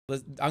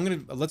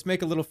Let's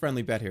make a little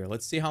friendly bet here.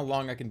 Let's see how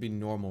long I can be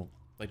normal.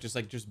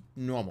 Just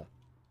normal.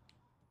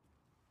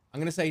 I'm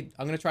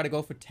gonna try to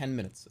go for 10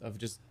 minutes of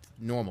just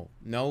normal.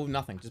 No,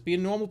 nothing. Just be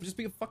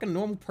a fucking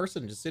normal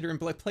person. Just sit here and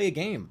play a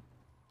game.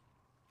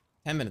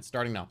 10 minutes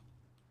starting now.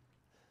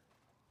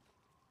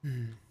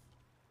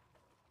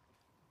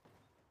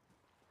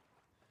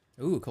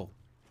 Ooh, cool.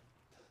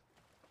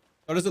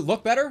 Oh, does it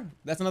look better?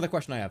 That's another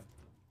question I have.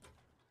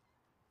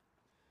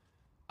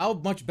 How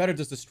much better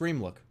does the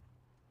stream look?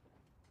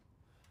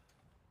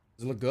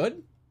 Does it look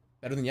good?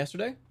 Better than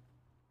yesterday?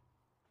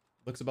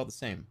 Looks about the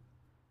same.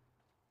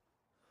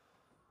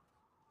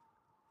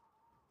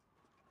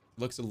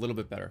 Looks a little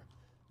bit better.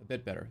 A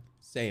bit better.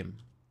 Same.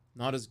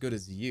 Not as good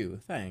as you.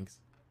 Thanks.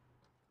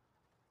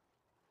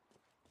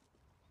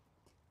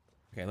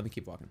 Okay, let me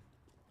keep walking.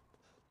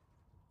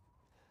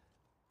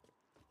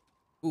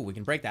 Ooh, we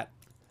can break that.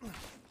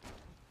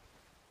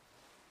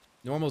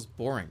 Normal's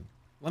boring.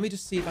 Let me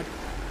just see if I...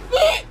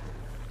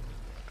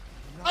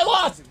 I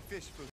lost!